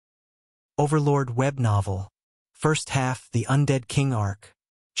Overlord web novel. First half, The Undead King arc.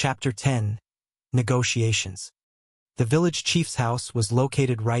 Chapter 10. Negotiations. The village chief's house was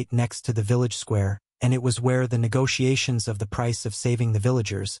located right next to the village square, and it was where the negotiations of the price of saving the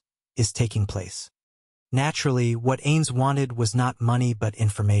villagers is taking place. Naturally, what Ains wanted was not money but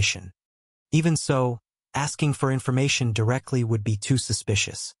information. Even so, asking for information directly would be too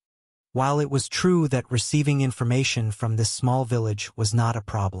suspicious. While it was true that receiving information from this small village was not a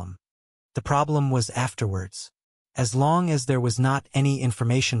problem, the problem was afterwards. As long as there was not any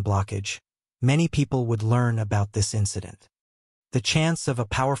information blockage, many people would learn about this incident. The chance of a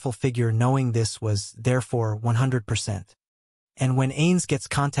powerful figure knowing this was, therefore, 100%. And when Ains gets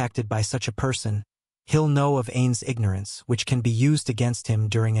contacted by such a person, he'll know of Ains' ignorance, which can be used against him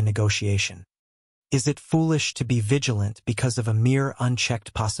during a negotiation. Is it foolish to be vigilant because of a mere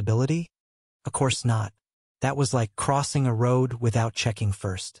unchecked possibility? Of course not. That was like crossing a road without checking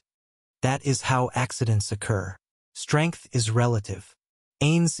first. That is how accidents occur. Strength is relative.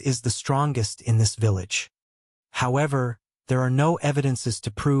 Ains is the strongest in this village. However, there are no evidences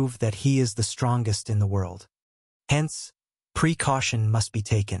to prove that he is the strongest in the world. Hence, precaution must be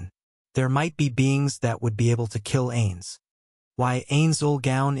taken. There might be beings that would be able to kill Ains. Why, Ains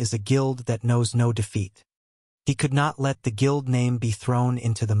Ulgaun is a guild that knows no defeat. He could not let the guild name be thrown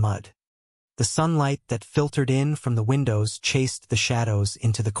into the mud. The sunlight that filtered in from the windows chased the shadows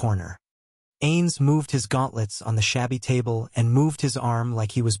into the corner. Ains moved his gauntlets on the shabby table and moved his arm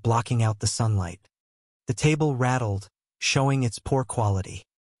like he was blocking out the sunlight. The table rattled, showing its poor quality.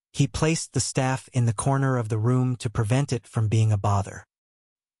 He placed the staff in the corner of the room to prevent it from being a bother.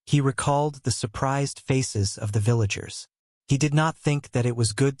 He recalled the surprised faces of the villagers. He did not think that it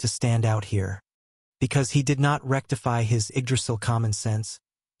was good to stand out here. Because he did not rectify his Yggdrasil common sense,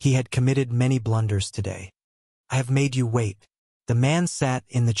 he had committed many blunders today. I have made you wait. The man sat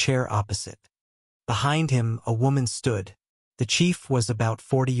in the chair opposite. Behind him, a woman stood. The chief was about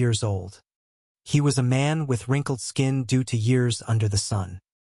 40 years old. He was a man with wrinkled skin due to years under the sun.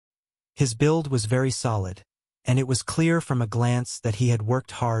 His build was very solid, and it was clear from a glance that he had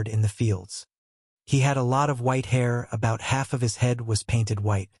worked hard in the fields. He had a lot of white hair, about half of his head was painted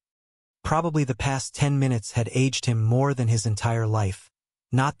white. Probably the past 10 minutes had aged him more than his entire life,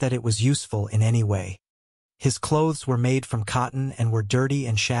 not that it was useful in any way. His clothes were made from cotton and were dirty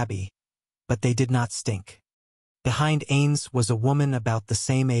and shabby, but they did not stink. Behind Ains was a woman about the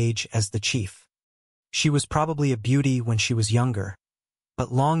same age as the chief. She was probably a beauty when she was younger,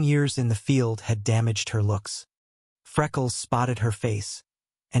 but long years in the field had damaged her looks. Freckles spotted her face,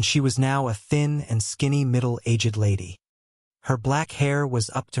 and she was now a thin and skinny middle-aged lady. Her black hair was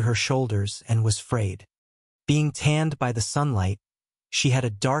up to her shoulders and was frayed. Being tanned by the sunlight, she had a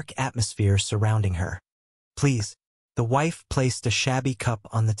dark atmosphere surrounding her. Please, the wife placed a shabby cup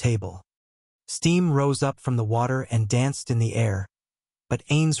on the table. Steam rose up from the water and danced in the air, but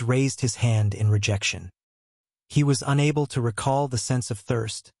Ains raised his hand in rejection. He was unable to recall the sense of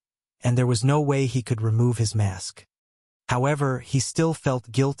thirst, and there was no way he could remove his mask. However, he still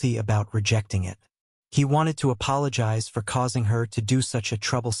felt guilty about rejecting it. He wanted to apologize for causing her to do such a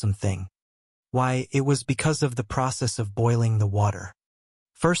troublesome thing. Why, it was because of the process of boiling the water.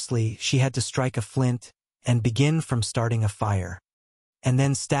 Firstly, she had to strike a flint and begin from starting a fire, and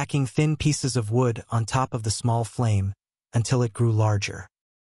then stacking thin pieces of wood on top of the small flame until it grew larger,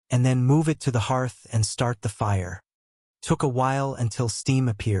 and then move it to the hearth and start the fire. Took a while until steam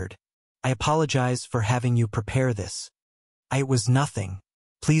appeared. I apologize for having you prepare this. It was nothing.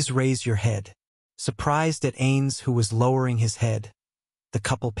 Please raise your head. Surprised at Ains, who was lowering his head, the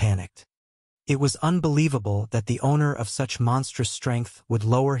couple panicked. It was unbelievable that the owner of such monstrous strength would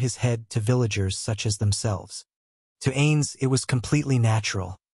lower his head to villagers such as themselves. To Ains, it was completely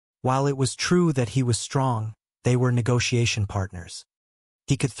natural. While it was true that he was strong, they were negotiation partners.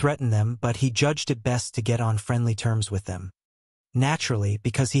 He could threaten them, but he judged it best to get on friendly terms with them. Naturally,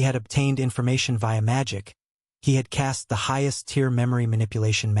 because he had obtained information via magic, he had cast the highest-tier memory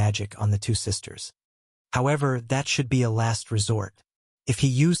manipulation magic on the two sisters. However, that should be a last resort. If he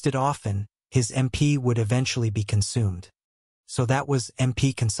used it often, his MP would eventually be consumed. So that was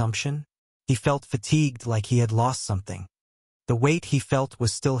MP consumption? He felt fatigued, like he had lost something. The weight he felt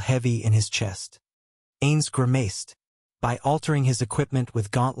was still heavy in his chest. Ains grimaced. By altering his equipment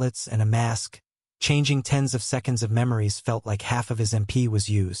with gauntlets and a mask, changing tens of seconds of memories felt like half of his MP was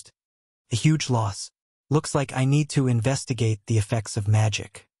used. A huge loss. Looks like I need to investigate the effects of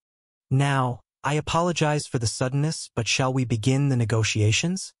magic. Now, I apologize for the suddenness, but shall we begin the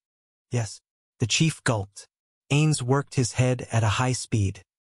negotiations? Yes. The chief gulped. Ains worked his head at a high speed.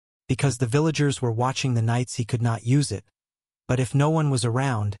 Because the villagers were watching the knights, he could not use it, but if no one was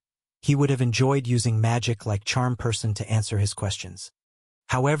around, He would have enjoyed using magic like charm person to answer his questions.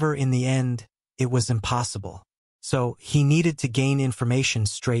 However, in the end, it was impossible. So, he needed to gain information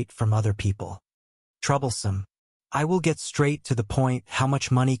straight from other people. Troublesome. I will get straight to the point. How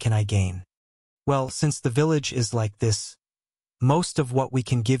much money can I gain? Well, since the village is like this, most of what we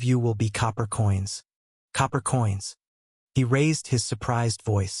can give you will be copper coins. Copper coins. He raised his surprised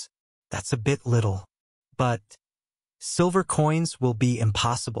voice. That's a bit little. But silver coins will be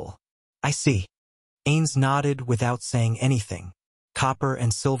impossible. I see. Ains nodded without saying anything. Copper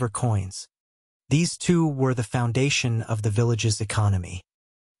and silver coins. These two were the foundation of the village's economy.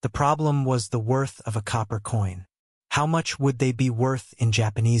 The problem was the worth of a copper coin. How much would they be worth in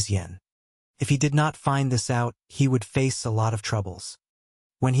Japanese yen? If he did not find this out, he would face a lot of troubles.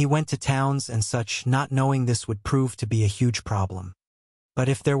 When he went to towns and such, not knowing this would prove to be a huge problem. But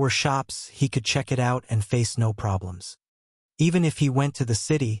if there were shops, he could check it out and face no problems. Even if he went to the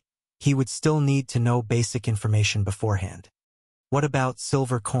city, he would still need to know basic information beforehand. What about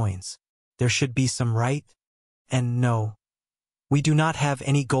silver coins? There should be some, right? And no. We do not have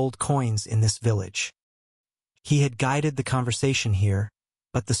any gold coins in this village. He had guided the conversation here,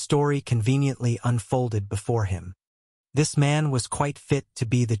 but the story conveniently unfolded before him. This man was quite fit to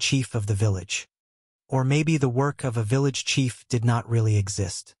be the chief of the village. Or maybe the work of a village chief did not really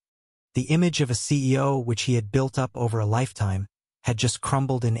exist. The image of a CEO which he had built up over a lifetime had just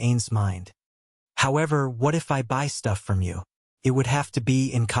crumbled in Ain's mind. However, what if I buy stuff from you? It would have to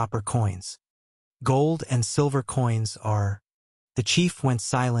be in copper coins. Gold and silver coins are... The chief went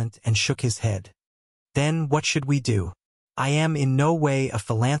silent and shook his head. Then what should we do? I am in no way a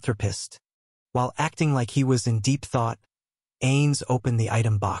philanthropist. While acting like he was in deep thought, Ains opened the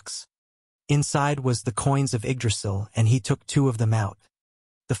item box. Inside was the coins of Yggdrasil, and he took two of them out.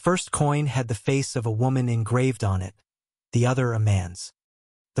 The first coin had the face of a woman engraved on it, the other a man's.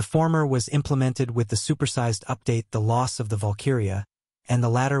 The former was implemented with the supersized update The Loss of the Valkyria, and the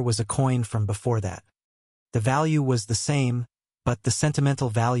latter was a coin from before that. The value was the same, but the sentimental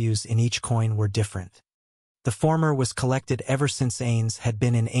values in each coin were different. The former was collected ever since Ains had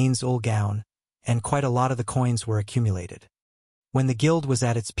been in Ain's old gown, and quite a lot of the coins were accumulated. When the guild was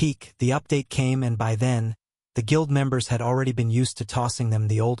at its peak, the update came, and by then, the guild members had already been used to tossing them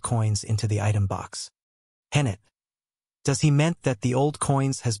the old coins into the item box. Hennet. Does he meant that the old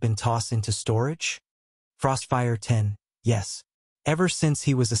coins has been tossed into storage? Frostfire 10. Yes. Ever since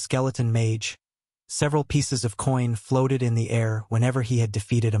he was a skeleton mage, several pieces of coin floated in the air whenever he had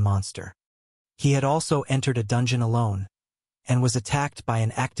defeated a monster. He had also entered a dungeon alone, and was attacked by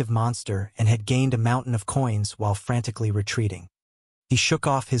an active monster and had gained a mountain of coins while frantically retreating. He shook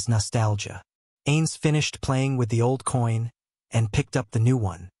off his nostalgia. Ains finished playing with the old coin and picked up the new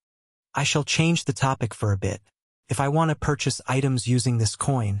one. I shall change the topic for a bit. If I want to purchase items using this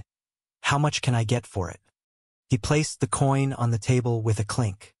coin, how much can I get for it? He placed the coin on the table with a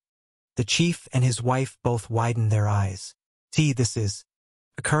clink. The chief and his wife both widened their eyes. This is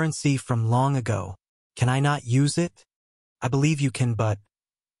a currency from long ago. Can I not use it? I believe you can, but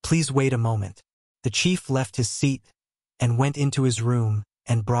please wait a moment. The chief left his seat and went into his room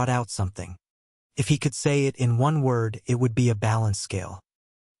and brought out something. If he could say it in one word, it would be a balance scale.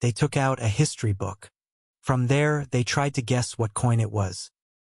 They took out a history book. From there, they tried to guess what coin it was.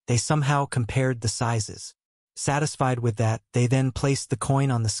 They somehow compared the sizes. Satisfied with that, they then placed the coin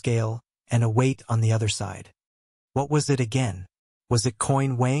on the scale and a weight on the other side. What was it again? Was it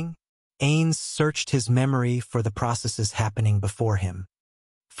coin weighing? Ains searched his memory for the processes happening before him.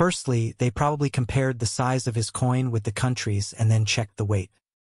 Firstly, they probably compared the size of his coin with the country's and then checked the weight.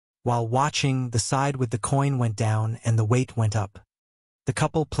 While watching, the side with the coin went down and the weight went up. The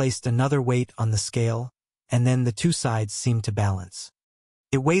couple placed another weight on the scale, and then the two sides seemed to balance.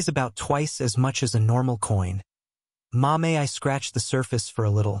 It weighs about twice as much as a normal coin. May I scratch the surface for a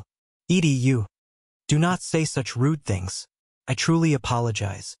little? Edu. Do not say such rude things. I truly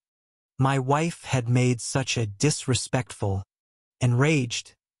apologize. My wife had made such a disrespectful...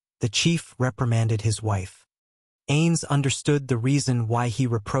 Enraged, the chief reprimanded his wife. Ains understood the reason why he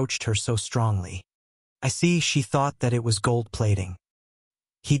reproached her so strongly. I see, she thought that it was gold plating.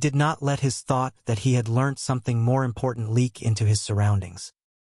 He did not let his thought that he had learnt something more important leak into his surroundings.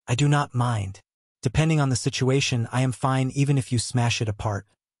 I do not mind. Depending on the situation, I am fine even if you smash it apart.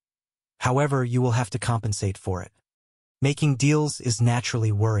 However, you will have to compensate for it. Making deals is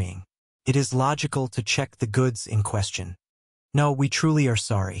naturally worrying. It is logical to check the goods in question. No, we truly are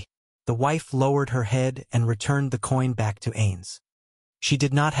sorry. The wife lowered her head and returned the coin back to Ains. She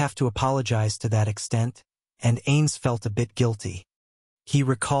did not have to apologize to that extent, and Ains felt a bit guilty. He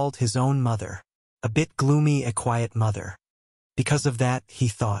recalled his own mother. A bit gloomy, a quiet mother. Because of that, he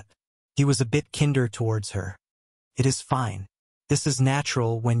thought, He was a bit kinder towards her. It is fine. This is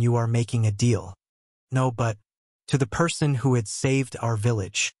natural when you are making a deal. No, but to the person who had saved our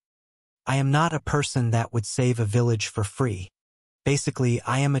village. I am not a person that would save a village for free. Basically,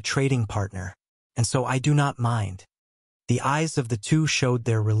 I am a trading partner, and so I do not mind. The eyes of the two showed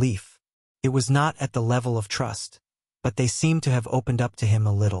their relief. It was not at the level of trust, but they seemed to have opened up to him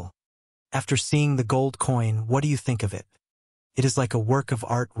a little. After seeing the gold coin, what do you think of it? It is like a work of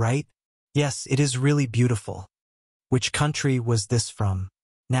art, right? Yes, it is really beautiful. Which country was this from?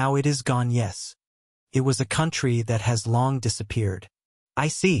 Now it is gone, yes. It was a country that has long disappeared. I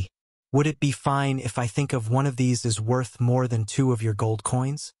see. Would it be fine if I think of one of these is worth more than 2 of your gold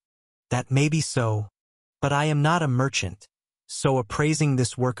coins? That may be so, but I am not a merchant, so appraising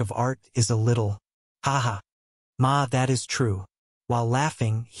this work of art is a little. Haha. Ma, that is true. While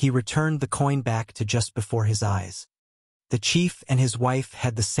laughing, he returned the coin back to just before his eyes. The chief and his wife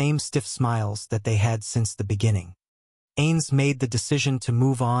had the same stiff smiles that they had since the beginning. Ains made the decision to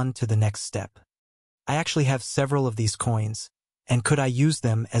move on to the next step. I actually have several of these coins, and could I use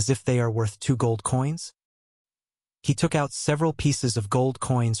them as if they are worth 2 gold coins? He took out several pieces of gold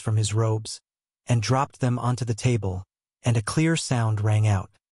coins from his robes, and dropped them onto the table, and a clear sound rang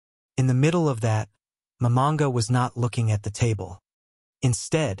out. In the middle of that, Momonga was not looking at the table.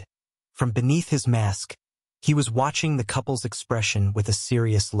 Instead, from beneath his mask, he was watching the couple's expression with a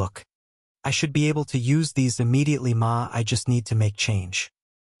serious look. I should be able to use these immediately, Ma, I just need to make change.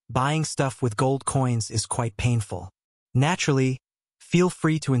 Buying stuff with gold coins is quite painful. Naturally, feel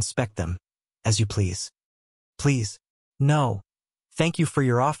free to inspect them, as you please. Please. No. Thank you for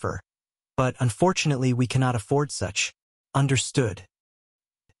your offer, but unfortunately we cannot afford such. Understood.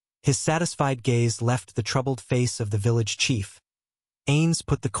 His satisfied gaze left the troubled face of the village chief. Ains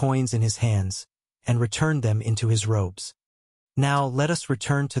put the coins in his hands, and returned them into his robes. Now let us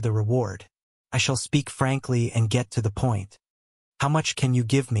return to the reward. I shall speak frankly and get to the point. How much can you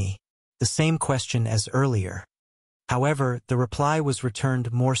give me? The same question as earlier. However, the reply was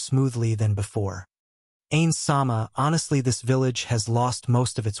returned more smoothly than before. Ains-sama, honestly this village has lost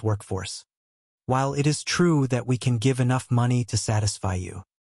most of its workforce. While it is true that we can give enough money to satisfy you.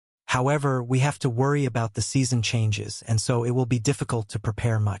 However, we have to worry about the season changes, and so it will be difficult to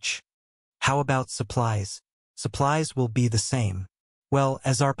prepare much. How about supplies? Supplies will be the same. Well,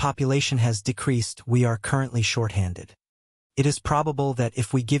 as our population has decreased, we are currently short-handed. It is probable that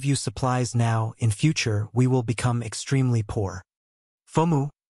if we give you supplies now, in future, we will become extremely poor. Fomu?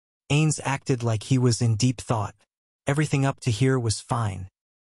 Ains acted like he was in deep thought. Everything up to here was fine.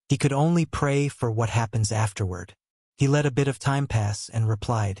 He could only pray for what happens afterward. He let a bit of time pass and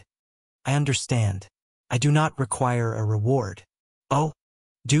replied, I understand. I do not require a reward. Oh?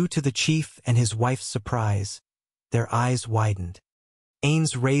 Due to the chief and his wife's surprise, their eyes widened.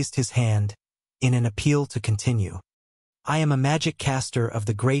 Ains raised his hand in an appeal to continue. I am a magic caster of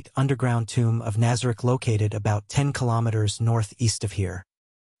the great underground tomb of Nazarick located about 10 kilometers northeast of here.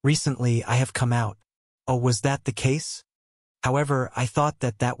 Recently I have come out. Oh, was that the case? However, I thought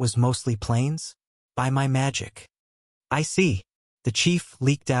that that was mostly plains? By my magic. I see. The chief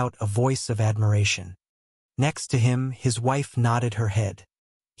leaked out a voice of admiration. Next to him, his wife nodded her head.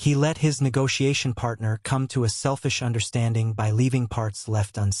 He let his negotiation partner come to a selfish understanding by leaving parts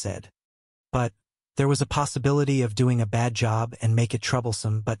left unsaid. But there was a possibility of doing a bad job and make it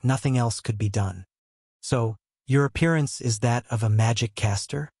troublesome, but nothing else could be done. So, your appearance is that of a magic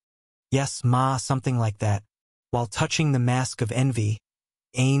caster? Yes, Ma, something like that. While touching the mask of envy,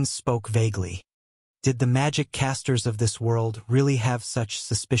 Ains spoke vaguely. Did the magic casters of this world really have such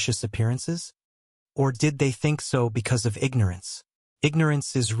suspicious appearances? Or did they think so because of ignorance?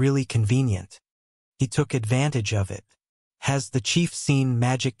 Ignorance is really convenient. He took advantage of it. Has the chief seen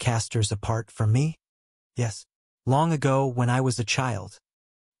magic casters apart from me? Yes. Long ago when I was a child.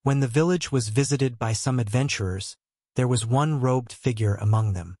 When the village was visited by some adventurers, there was one robed figure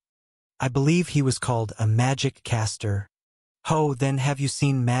among them. I believe he was called a magic caster. Ho, then have you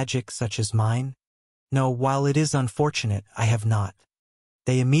seen magic such as mine? No, while it is unfortunate, I have not.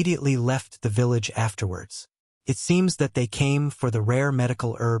 They immediately left the village afterwards. It seems that they came for the rare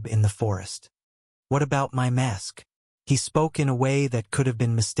medical herb in the forest. What about my mask? He spoke in a way that could have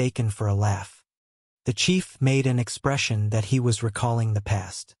been mistaken for a laugh. The chief made an expression that he was recalling the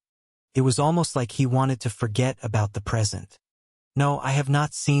past. It was almost like he wanted to forget about the present. No, I have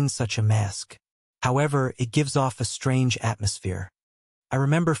not seen such a mask. However, it gives off a strange atmosphere. I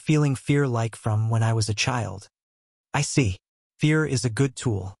remember feeling fear-like from when I was a child. I see. Fear is a good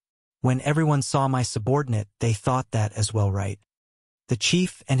tool. When everyone saw my subordinate, they thought that as well, right? The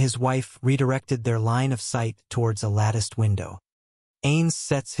chief and his wife redirected their line of sight towards a latticed window. Ains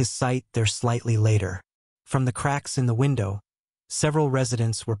sets his sight there slightly later. From the cracks in the window, several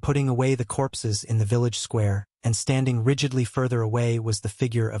residents were putting away the corpses in the village square, and standing rigidly further away was the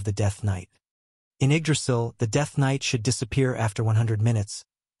figure of the Death Knight. In Yggdrasil, the Death Knight should disappear after 100 minutes,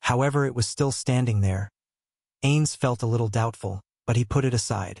 however it was still standing there. Ains felt a little doubtful, but he put it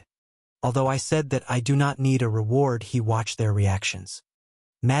aside. Although I said that I do not need a reward, he watched their reactions.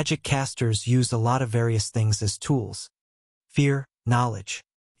 Magic casters use a lot of various things as tools. Fear, knowledge.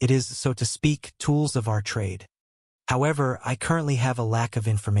 It is, so to speak, tools of our trade. However, I currently have a lack of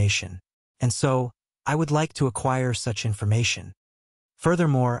information, and so, I would like to acquire such information.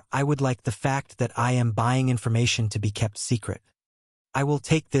 Furthermore, I would like the fact that I am buying information to be kept secret. I will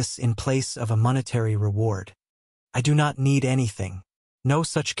take this in place of a monetary reward. I do not need anything. No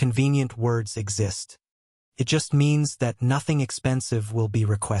such convenient words exist. It just means that nothing expensive will be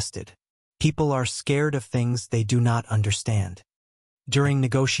requested. People are scared of things they do not understand. During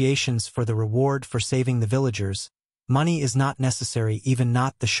negotiations for the reward for saving the villagers, money is not necessary. Even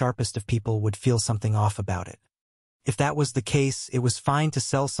not the sharpest of people would feel something off about it. If that was the case, it was fine to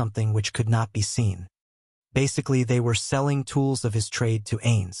sell something which could not be seen. Basically, they were selling tools of his trade to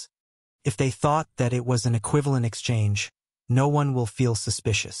Ains. If they thought that it was an equivalent exchange, no one will feel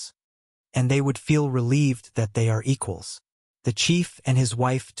suspicious. And they would feel relieved that they are equals. The chief and his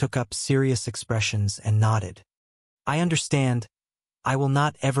wife took up serious expressions and nodded. I understand. I will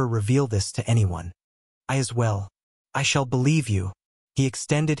not ever reveal this to anyone. I as well. I shall believe you. He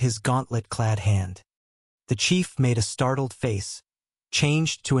extended his gauntlet-clad hand. The chief made a startled face,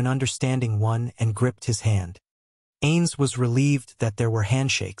 changed to an understanding one, and gripped his hand. Ains was relieved that there were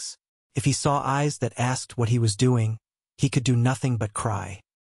handshakes. If he saw eyes that asked what he was doing, he could do nothing but cry.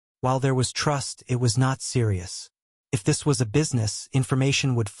 While there was trust, it was not serious. If this was a business,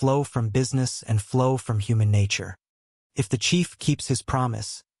 information would flow from business and flow from human nature. If the chief keeps his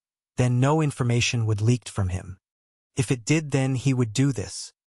promise, then no information would leak from him. If it did, then he would do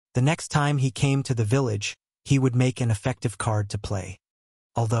this. The next time he came to the village, he would make an effective card to play.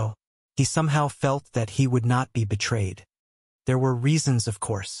 Although, he somehow felt that he would not be betrayed. There were reasons, of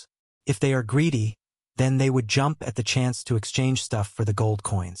course. If they are greedy, then they would jump at the chance to exchange stuff for the gold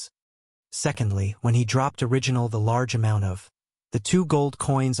coins. Secondly, when he dropped the large amount of the 2 gold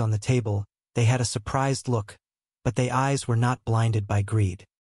coins on the table, they had a surprised look, but their eyes were not blinded by greed.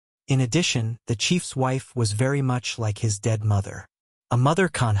 In addition, the chief's wife was very much like his dead mother. A mother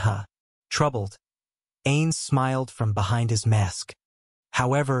kanha. Troubled. Ains smiled from behind his mask.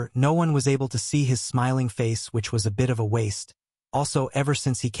 However, no one was able to see his smiling face, which was a bit of a waste. Also, ever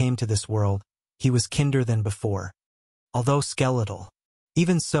since he came to this world, he was kinder than before. Although skeletal.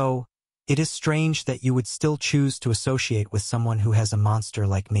 Even so, it is strange that you would still choose to associate with someone who has a monster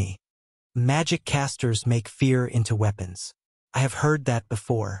like me. Magic casters make fear into weapons. I have heard that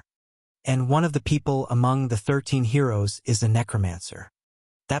before. And one of the people among the 13 heroes is a necromancer.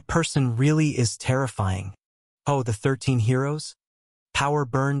 That person really is terrifying. Oh, the 13 heroes? Power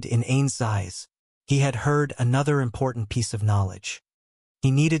burned in Ains' eyes. He had heard another important piece of knowledge. He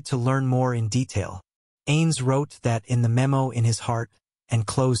needed to learn more in detail. Ains wrote that in the memo in his heart, and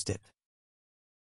closed it.